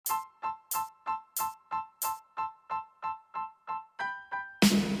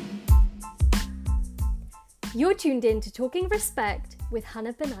You're tuned in to Talking Respect with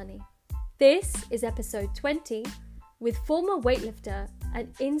Hannah Banani. This is episode 20 with former weightlifter and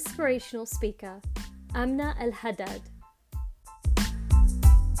inspirational speaker, Amna Al Haddad.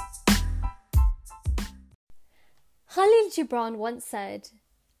 Khalil Gibran once said,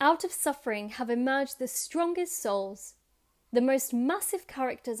 "Out of suffering have emerged the strongest souls. The most massive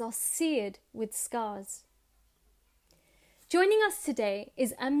characters are seared with scars." Joining us today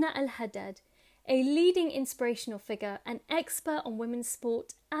is Amna Al Haddad, a leading inspirational figure, an expert on women's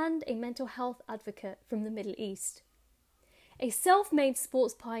sport, and a mental health advocate from the Middle East. A self-made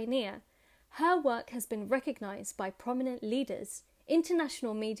sports pioneer, her work has been recognised by prominent leaders,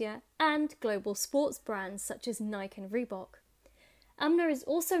 international media, and global sports brands such as Nike and Reebok. Amna is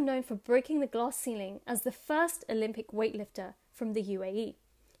also known for breaking the glass ceiling as the first Olympic weightlifter from the UAE,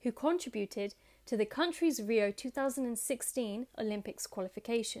 who contributed to the country's Rio 2016 Olympics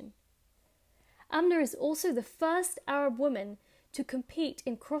qualification. Amna is also the first Arab woman to compete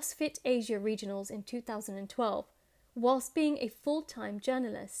in CrossFit Asia Regionals in 2012, whilst being a full-time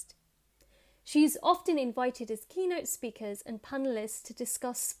journalist. She is often invited as keynote speakers and panelists to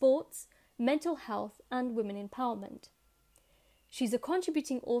discuss sports, mental health, and women empowerment. She's a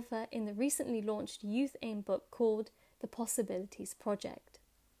contributing author in the recently launched Youth Aim book called The Possibilities Project.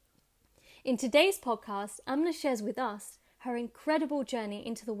 In today's podcast, Amna shares with us her incredible journey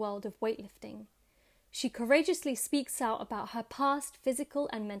into the world of weightlifting. She courageously speaks out about her past physical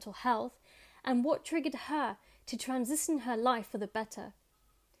and mental health and what triggered her to transition her life for the better.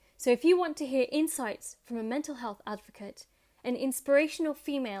 So if you want to hear insights from a mental health advocate, an inspirational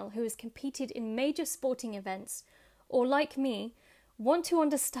female who has competed in major sporting events, or like me, want to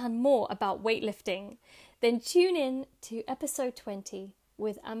understand more about weightlifting, then tune in to episode 20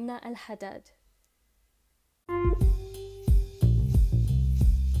 with Amna Al Haddad.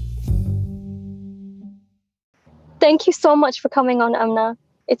 Thank you so much for coming on, Amna.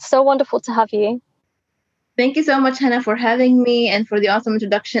 It's so wonderful to have you. Thank you so much, Hannah, for having me and for the awesome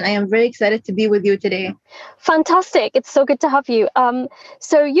introduction. I am very excited to be with you today. Fantastic. It's so good to have you.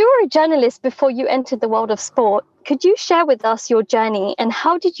 So you were a journalist before you entered the world of sport. Could you share with us your journey and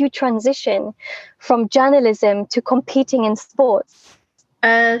how did you transition from journalism to competing in sports?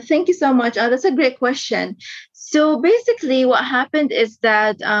 Thank you so much. That's a great question. So basically what happened is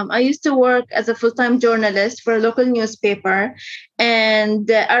that I used to work as a full-time journalist for a local newspaper. And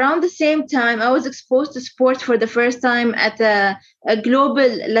around the same time, I was exposed to sports for the first time at a global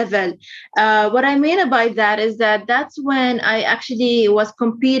level. What I mean by that is that that's when I actually was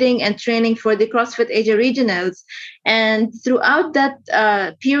competing and training for the CrossFit Asia Regionals. And throughout that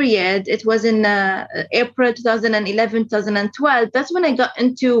period, it was in April 2011, 2012. That's when I got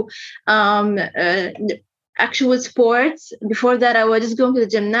into actual sports. Before that, I was just going to the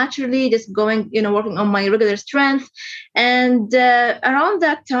gym naturally, just going, working on my regular strength. And around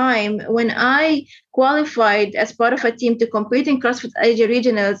that time, when I qualified as part of a team to compete in CrossFit Asia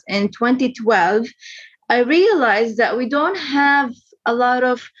Regionals in 2012, I realized that we don't have a lot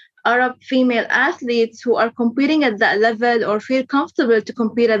of Arab female athletes who are competing at that level or feel comfortable to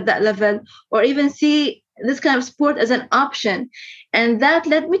compete at that level or even see this kind of sport as an option. And that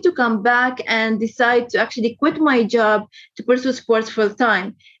led me to come back and decide to actually quit my job to pursue sports full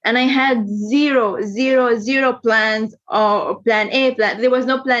time. And I had zero plans or plan A, there was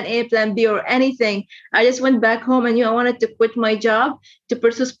no plan A, plan B or anything. I just went back home and knew I wanted to quit my job to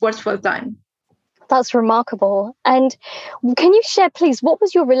pursue sports full time. That's remarkable. And can you share, please, what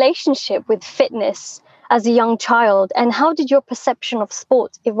was your relationship with fitness as a young child and how did your perception of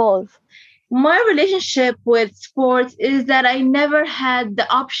sport evolve? My relationship with sports is that I never had the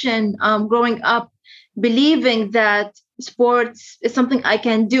option growing up believing that sports is something I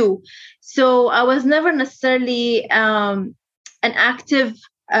can do. So I was never necessarily an active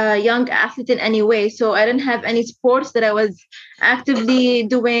young athlete in any way. So I didn't have any sports that I was actively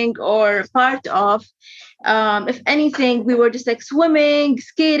doing or part of. If anything, we were just like swimming,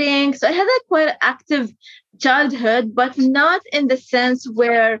 skating. So I had like quite an active childhood, but not in the sense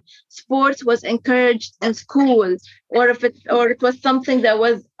where sports was encouraged in school, or it was something that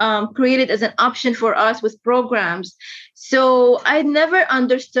was created as an option for us with programs. So I never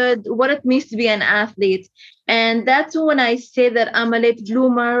understood what it means to be an athlete. And that's when I say that I'm a late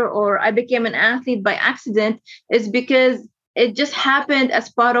bloomer or I became an athlete by accident, is because it just happened as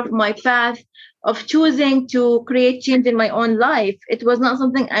part of my path of choosing to create change in my own life. It was not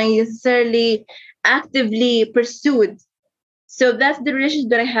something I necessarily actively pursued. So that's the relationship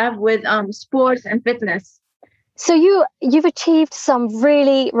that I have with sports and fitness. So you've achieved some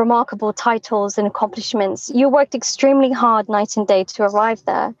really remarkable titles and accomplishments. You worked extremely hard night and day to arrive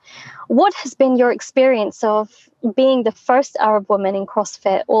there. What has been your experience of being the first Arab woman in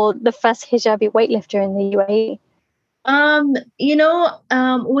CrossFit or the first hijabi weightlifter in the UAE?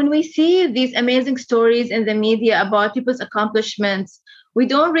 When we see these amazing stories in the media about people's accomplishments, we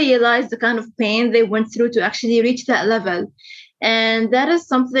don't realize the kind of pain they went through to actually reach that level. And that is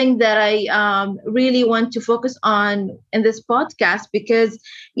something that I really want to focus on in this podcast because,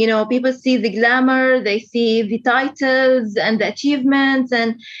 people see the glamour, they see the titles and the achievements,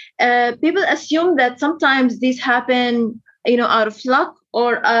 and people assume that sometimes these happen, out of luck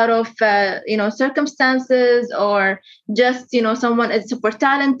or out of, circumstances, or just, someone is super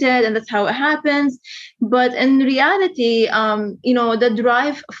talented and that's how it happens. But in reality, the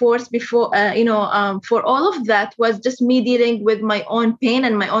drive force before, for all of that was just me dealing with my own pain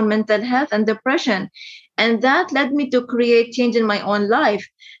and my own mental health and depression. And that led me to create change in my own life.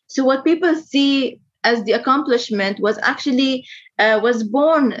 So what people see as the accomplishment was actually was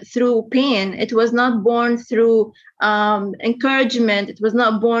born through pain. It was not born through encouragement. It was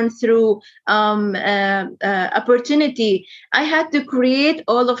not born through opportunity. I had to create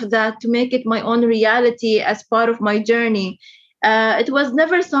all of that to make it my own reality as part of my journey. It was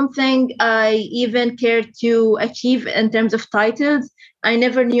never something I even cared to achieve in terms of titles. I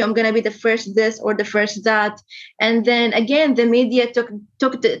never knew I'm gonna be the first this or the first that. And then again, the media took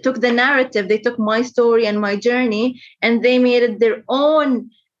the narrative. They took my story and my journey, and they made it their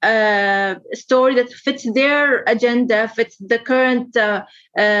own story that fits their agenda, fits the current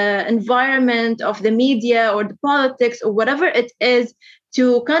environment of the media or the politics or whatever it is,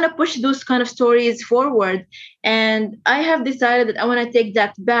 to kind of push those kind of stories forward. And I have decided that I want to take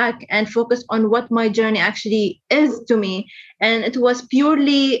that back and focus on what my journey actually is to me. And it was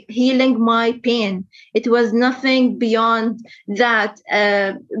purely healing my pain. It was nothing beyond that,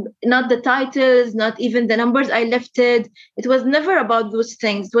 not the titles, not even the numbers I lifted. It was never about those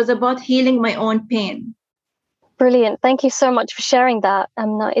things. It was about healing my own pain. Brilliant. Thank you so much for sharing that.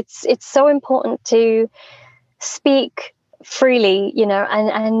 It's so important to speak freely,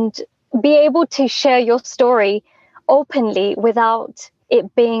 and be able to share your story openly without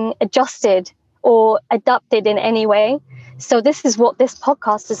it being adjusted or adapted in any way. So this is what this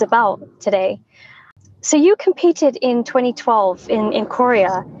podcast is about today. So you competed in 2012 in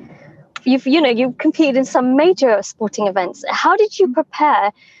Korea. You've competed in some major sporting events. How did you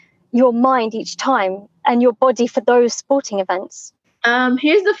prepare your mind each time and your body for those sporting events?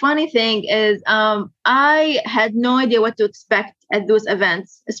 Here's the funny thing is I had no idea what to expect at those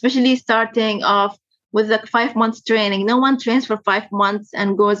events, especially starting off with like 5 months training. No one trains for 5 months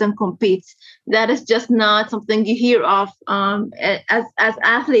and goes and competes. That is just not something you hear of as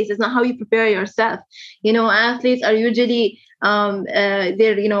athletes. It's not how you prepare yourself. Athletes are usually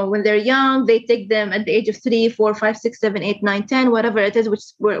they're when they're young, they take them at the age of 3, 4, 5, 6, 7, 8, 9, 10, whatever it is,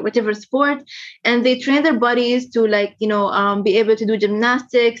 whichever sport, and they train their bodies to be able to do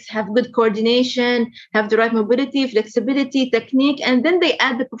gymnastics, have good coordination, have the right mobility, flexibility, technique, and then they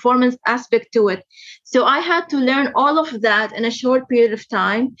add the performance aspect to it. So I had to learn all of that in a short period of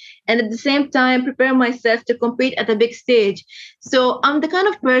time, and at the same time prepare myself to compete at a big stage. So I'm the kind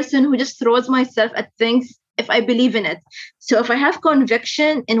of person who just throws myself at things if I believe in it. So if I have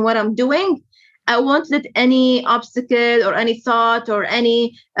conviction in what I'm doing, I won't let any obstacle or any thought or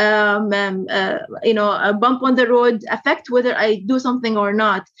any a bump on the road affect whether I do something or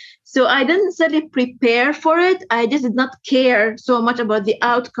not. So I didn't necessarily prepare for it. I just did not care so much about the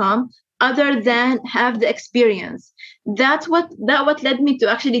outcome other than have the experience. That what led me to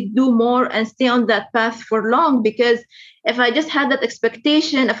actually do more and stay on that path for long, because if I just had that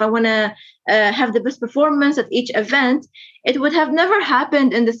expectation, if I want to have the best performance at each event, it would have never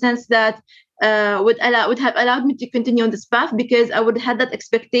happened in the sense that would have allowed me to continue on this path, because I would have had that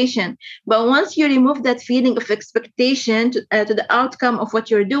expectation. But once you remove that feeling of expectation to the outcome of what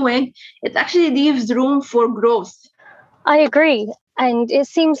you're doing, it actually leaves room for growth. I agree. And it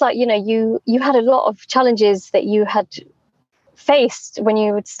seems like, you had a lot of challenges that you had faced when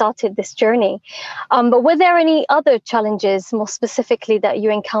you had started this journey. But were there any other challenges more specifically that you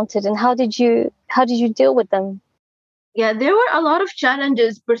encountered, and how did you deal with them? Yeah, there were a lot of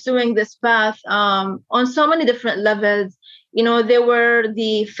challenges pursuing this path on so many different levels. There were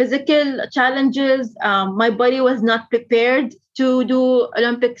the physical challenges. My body was not prepared to do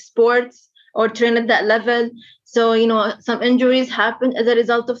Olympic sports or train at that level. So, some injuries happened as a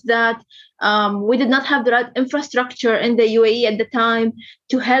result of that. We did not have the right infrastructure in the UAE at the time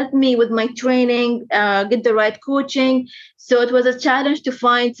to help me with my training, get the right coaching. So it was a challenge to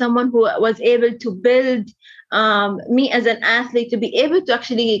find someone who was able to build me as an athlete to be able to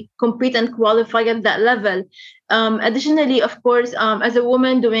actually compete and qualify at that level. Additionally, of course, as a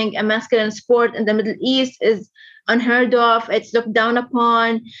woman doing a masculine sport in the Middle East is unheard of. It's looked down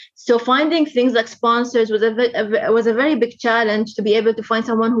upon. So finding things like sponsors was was a very big challenge to be able to find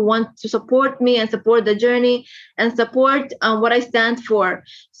someone who wants to support me and support the journey and support what I stand for.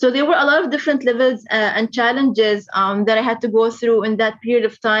 So there were a lot of different levels and challenges that I had to go through in that period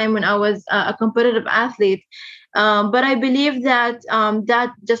of time when I was a competitive athlete. But I believe that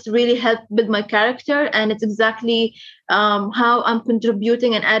that just really helped build my character, and it's exactly how I'm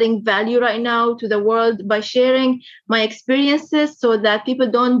contributing and adding value right now to the world by sharing my experiences, so that people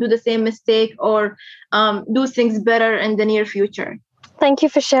don't do the same mistake or do things better in the near future. Thank you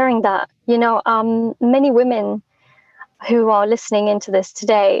for sharing that. Many women who are listening into this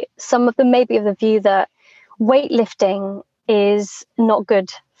today, some of them may be of the view that weightlifting is not good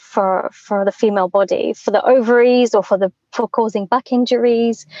for the female body, for the ovaries, or for causing back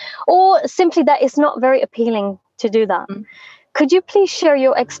injuries, or simply that it's not very appealing to do that. Mm-hmm. Could you please share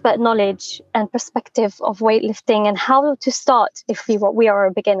your expert knowledge and perspective of weightlifting and how to start if we are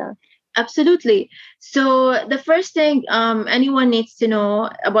a beginner? Absolutely. So the first thing anyone needs to know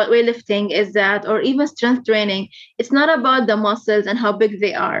about weightlifting is that, or even strength training, it's not about the muscles and how big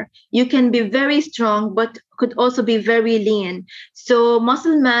they are. You can be very strong, but could also be very lean. So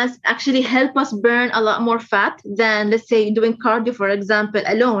muscle mass actually help us burn a lot more fat than, let's say, doing cardio, for example,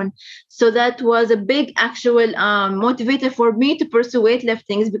 alone. So that was a big actual motivator for me to pursue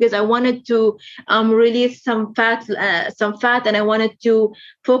weightlifting, is because I wanted to release some fat, and I wanted to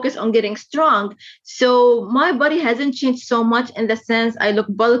focus on getting strong. So my body hasn't changed so much in the sense I look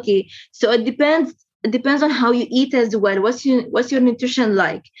bulky. So it depends on how you eat as well. What's your nutrition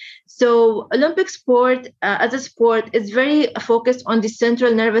like? So Olympic sport as a sport is very focused on the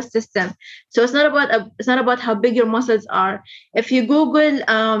central nervous system. So it's not about how big your muscles are. If you Google,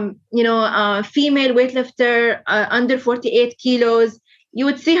 female weightlifter under 48 kilos, you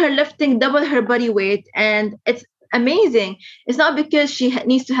would see her lifting double her body weight, and it's amazing. It's not because she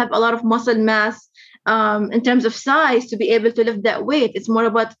needs to have a lot of muscle mass in terms of size to be able to lift that weight. It's more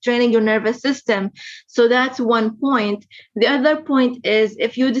about training your nervous system. So that's one point. The other point is,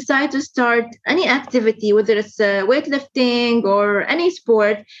 if you decide to start any activity, whether it's weightlifting or any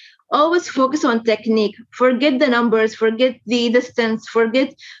sport, always focus on technique. Forget the numbers, forget the distance,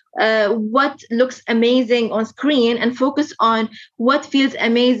 forget what looks amazing on screen, and focus on what feels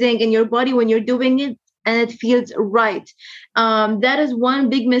amazing in your body when you're doing it and it feels right. That is one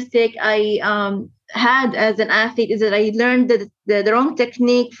big mistake I had as an athlete, is that I learned the wrong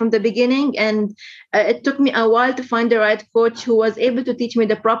technique from the beginning, and it took me a while to find the right coach who was able to teach me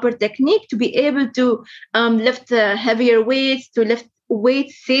the proper technique to be able to lift heavier weights, to lift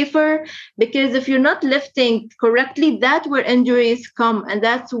weights safer. Because if you're not lifting correctly, that's where injuries come, and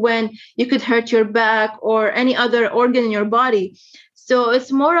that's when you could hurt your back or any other organ in your body. So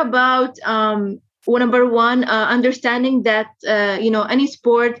it's more about number one, understanding that any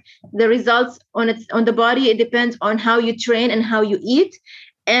sport, the results on the body, it depends on how you train and how you eat.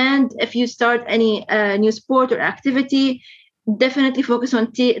 And if you start any new sport or activity, definitely focus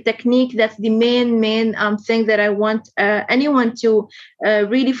on technique. That's the main thing that I want anyone to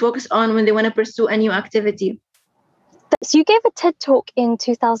really focus on when they want to pursue a new activity. So you gave a TED Talk in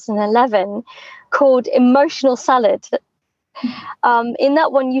 2011 called Emotional Salad. In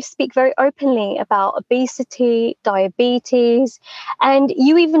that one, you speak very openly about obesity, diabetes, and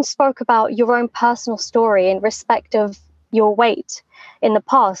you even spoke about your own personal story in respect of your weight in the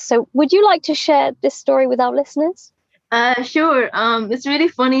past. So would you like to share this story with our listeners? Sure. It's really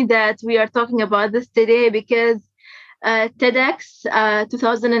funny that we are talking about this today, because TEDx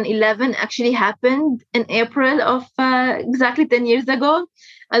 2011 actually happened in April of exactly 10 years ago.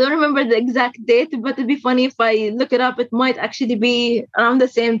 I don't remember the exact date, but it'd be funny if I look it up. It might actually be around the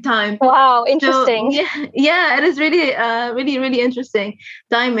same time. Wow, interesting. So, yeah, it is really, really interesting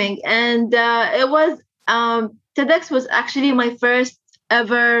timing. And it was TEDx was actually my first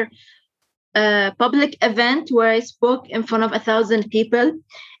ever public event where I spoke in front of 1,000 people.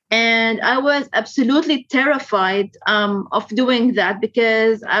 And I was absolutely terrified of doing that,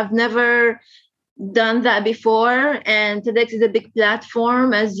 because I've never done that before. And TEDx is a big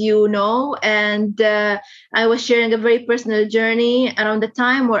platform, as you know. And I was sharing a very personal journey around the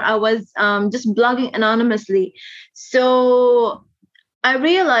time where I was just blogging anonymously. So I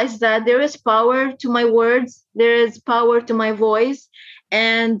realized that there is power to my words, there is power to my voice.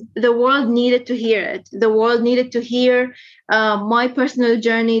 and the world needed to hear it. The world needed to hear my personal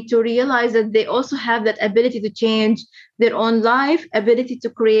journey, to realize that they also have that ability to change their own life, ability to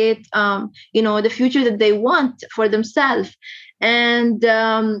create, the future that they want for themselves. And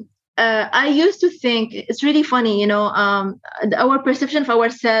I used to think it's really funny, our perception of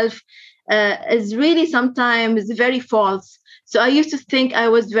ourselves is really sometimes very false. So I used to think I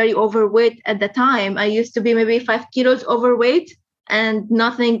was very overweight at the time. I used to be maybe 5 kilos overweight and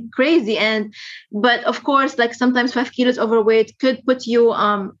nothing crazy. But of course, like sometimes 5 kilos overweight could put you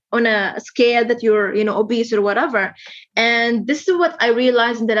on a scale that you're, obese or whatever. And this is what I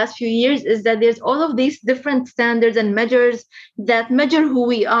realized in the last few years, is that there's all of these different standards and measures that measure who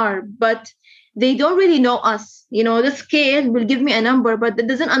we are, but they don't really know us. The scale will give me a number, but it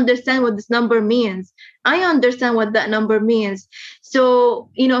doesn't understand what this number means. I understand what that number means. So,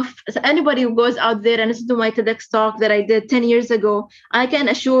 if anybody who goes out there and listens to my TEDx talk that I did 10 years ago, I can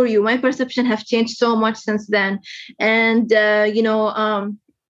assure you my perception have changed so much since then. And, the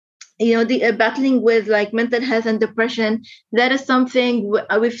battling with like mental health and depression, that is something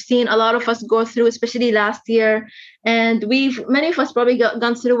we've seen a lot of us go through, especially last year. And many of us probably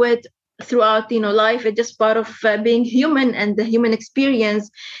gone through it throughout life. It's just part of being human and the human experience.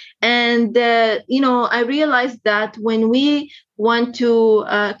 And I realized that when we want to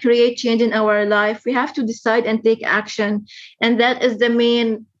create change in our life, we have to decide and take action. And that is the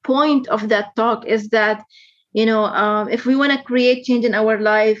main point of that talk, is that if we want to create change in our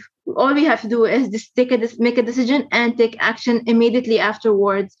life, all we have to do is just make a decision and take action immediately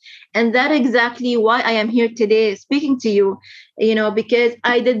afterwards. And that's exactly why I am here today speaking to you, because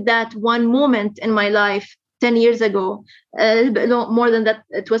I did that one moment in my life 10 years ago, a little bit more than that.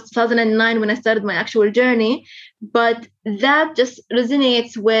 It was 2009 when I started my actual journey. But that just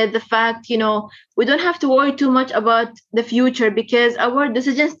resonates with the fact, we don't have to worry too much about the future, because our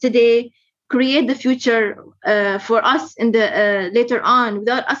decisions today create the future for us in the later on,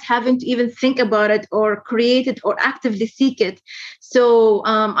 without us having to even think about it or create it or actively seek it. So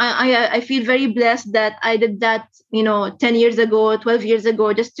I feel very blessed that I did that 10 years ago, 12 years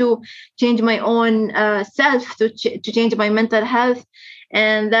ago, just to change my own self, to change my mental health.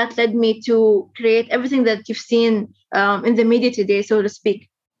 And that led me to create everything that you've seen in the media today, so to speak.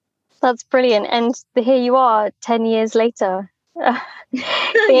 That's brilliant. And here you are 10 years later.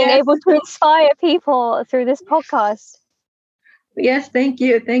 Being Yes. able to inspire people through this podcast. Yes, thank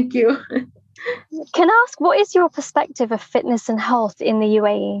you. Can I ask, what is your perspective of fitness and health in the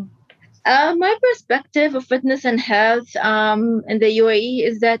UAE? My perspective of fitness and health in the UAE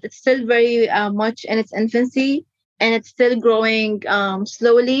is that it's still very much in its infancy, and it's still growing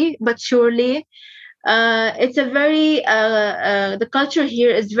slowly but surely. It's a very the culture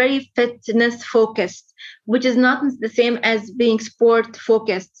here is very fitness focused, which is not the same as being sport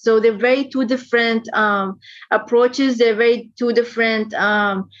focused. So they're very two different approaches. They're very two different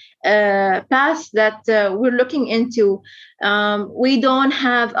paths that we're looking into. We don't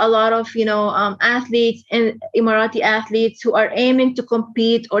have a lot of athletes and Emirati athletes who are aiming to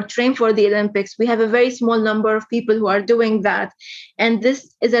compete or train for the Olympics. We have a very small number of people who are doing that, and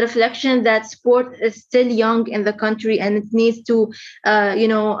this is a reflection that sport is still young in the country, and it needs to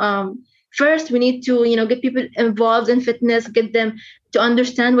first we need to get people involved in fitness, get them to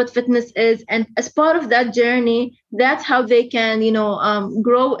understand what fitness is, and as part of that journey, that's how they can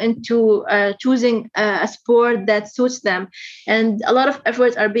grow into choosing a sport that suits them. And a lot of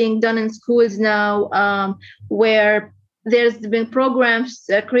efforts are being done in schools now, where there's been programs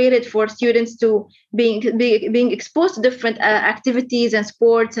created for students to being exposed to different activities and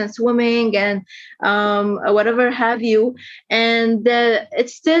sports and swimming and whatever have you. And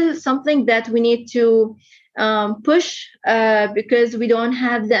it's still something that we need to push, because we don't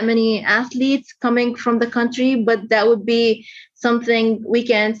have that many athletes coming from the country, but that would be something we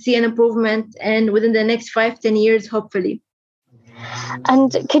can see an improvement in within the next 5-10 years, hopefully.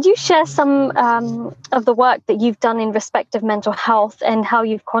 And could you share some of the work that you've done in respect of mental health and how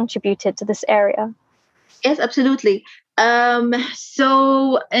you've contributed to this area? Yes, absolutely.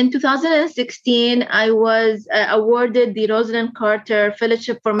 So in 2016, I was awarded the Rosalind Carter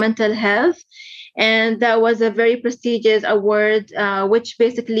Fellowship for Mental Health. And that was a very prestigious award, which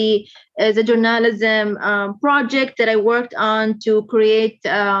basically is a journalism project that I worked on to create,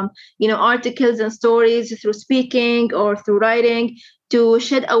 articles and stories through speaking or through writing, to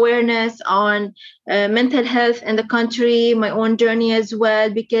shed awareness on mental health in the country, my own journey as well,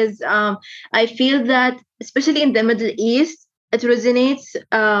 because I feel that, especially in the Middle East, it resonates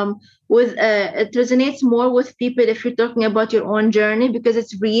it resonates more with people if you're talking about your own journey, because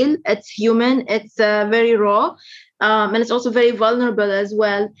it's real, it's human, it's very raw. and it's also very vulnerable as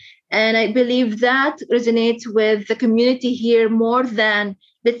well. And I believe that resonates with the community here more than,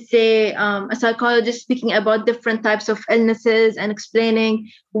 let's say, a psychologist speaking about different types of illnesses and explaining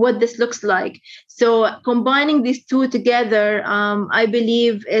what this looks like. So combining these two together, I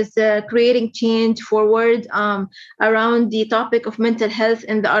believe, is creating change forward around the topic of mental health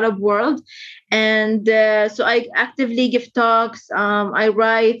in the Arab world. And so I actively give talks, I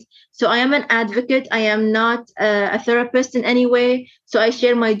write. So I am an advocate. I am not a therapist in any way. So I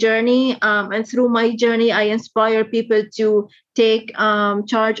share my journey, and through my journey, I inspire people to take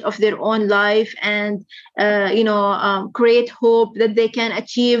charge of their own life and create hope that they can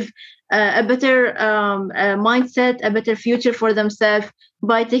achieve a better mindset, a better future for themselves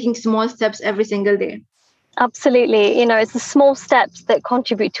by taking small steps every single day. Absolutely. It's the small steps that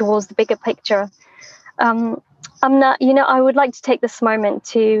contribute towards the bigger picture. Amna, I would like to take this moment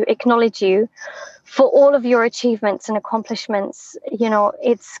to acknowledge you for all of your achievements and accomplishments.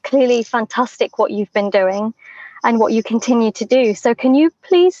 It's clearly fantastic what you've been doing and what you continue to do. So can you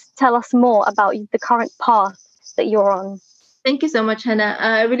please tell us more about the current path that you're on? Thank you so much, Hannah.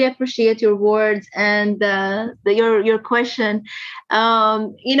 I really appreciate your words and your question.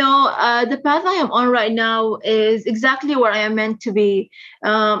 The path I am on right now is exactly where I am meant to be.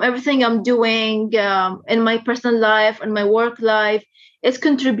 Everything I'm doing in my personal life and my work life is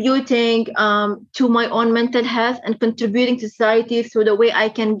contributing to my own mental health and contributing to society through the way I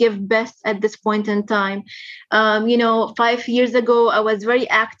can give best at this point in time. 5 years ago, I was very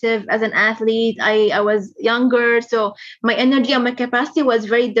active as an athlete. I was younger, so my energy and my capacity was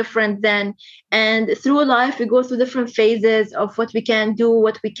very different then. And through life, we go through different phases of what we can do,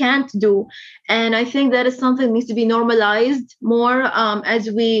 what we can't do. And I think that is something that needs to be normalized more as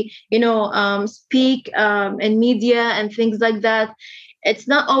we, speak in media and things like that. It's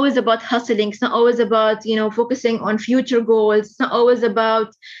not always about hustling. It's not always about, focusing on future goals. It's not always about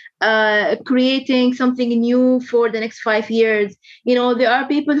creating something new for the next 5 years. There are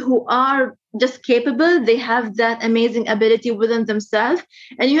people who are just capable. They have that amazing ability within themselves.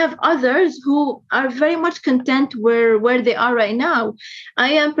 And you have others who are very much content where they are right now. I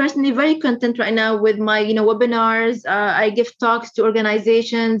am personally very content right now with my, webinars. I give talks to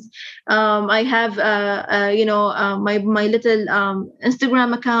organizations. I have, my little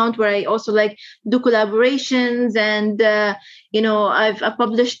Instagram account where I also do collaborations. And, I've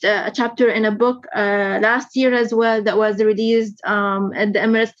published a chapter in a book last year as well that was released at the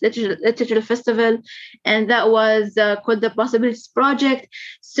Emirates Literature Festival, and that was called the Possibilities Project.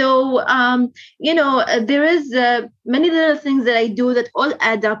 So, there is many little things that I do that all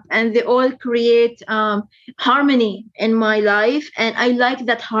add up and they all create harmony in my life. And I like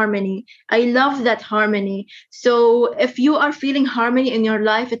that harmony. I love that harmony. So if you are feeling harmony in your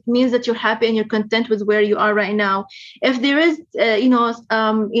life, it means that you're happy and you're content with where you are right now. If there is,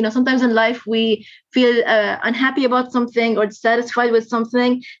 sometimes in life we feel unhappy about something or dissatisfied with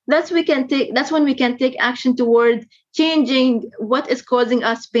something, that's when we can take action toward changing what is causing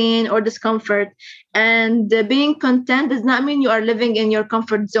us pain or discomfort. And being content does not mean you are living in your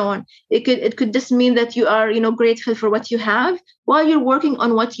comfort zone. It could just mean that you are grateful for what you have while you're working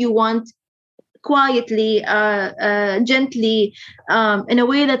on what you want, quietly, gently, in a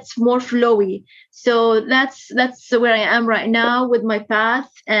way that's more flowy. So that's where I am right now with my path.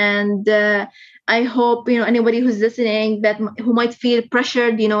 And I hope anybody who's listening who might feel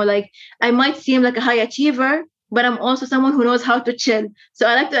pressured, I might seem like a high achiever, but I'm also someone who knows how to chill. So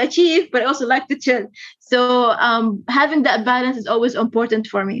I like to achieve, but I also like to chill. So having that balance is always important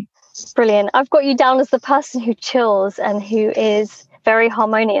for me. Brilliant. I've got you down as the person who chills and who is very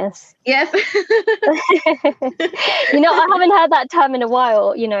harmonious. Yes. I haven't heard that term in a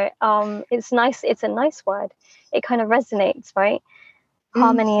while. It's nice. It's a nice word. It kind of resonates, right? Mm-hmm.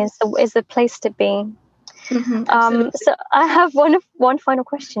 Harmony is the place to be. Mm-hmm, so I have one final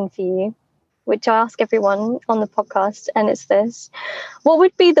question for you, which I ask everyone on the podcast, and it's this: what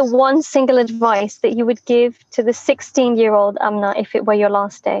would be the one single advice that you would give to the 16-year-old Amna if it were your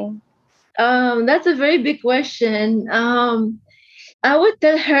last day? That's a very big question. I would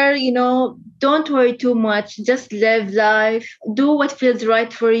tell her, don't worry too much. Just live life. Do what feels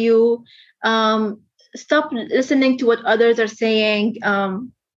right for you. Stop listening to what others are saying.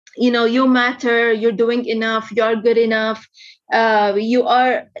 You matter. You're doing enough. You are good enough. You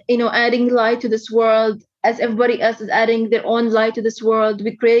are, adding light to this world as everybody else is adding their own light to this world.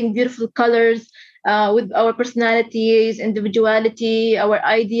 We're creating beautiful colors with our personalities, individuality, our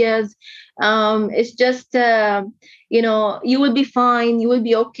ideas. It's just, you will be fine. You will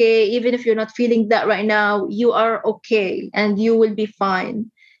be okay. Even if you're not feeling that right now, you are okay and you will be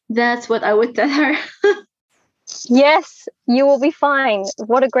fine. That's what I would tell her. Yes, you will be fine.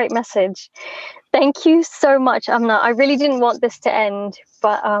 What a great message. Thank you so much, Amna. I really didn't want this to end,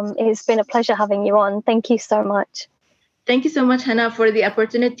 but it's been a pleasure having you on. Thank you so much. Thank you so much, Hannah, for the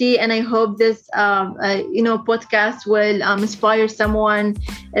opportunity, and I hope this, podcast will inspire someone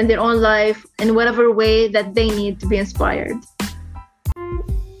in their own life in whatever way that they need to be inspired.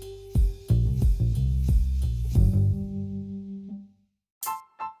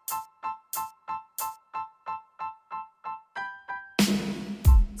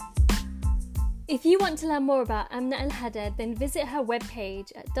 If you want to learn more about Amna Al Haddad, then visit her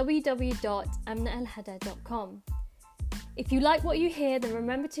webpage at www.amnaalhaddad.com. If you like what you hear, then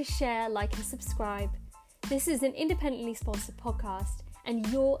remember to share, like, and subscribe. This is an independently sponsored podcast, and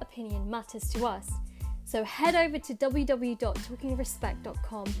your opinion matters to us. So head over to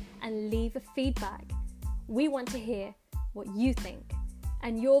www.talkingrespect.com and leave a feedback. We want to hear what you think,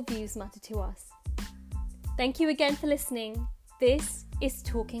 and your views matter to us. Thank you again for listening. This is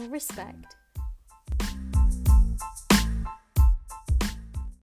Talking Respect.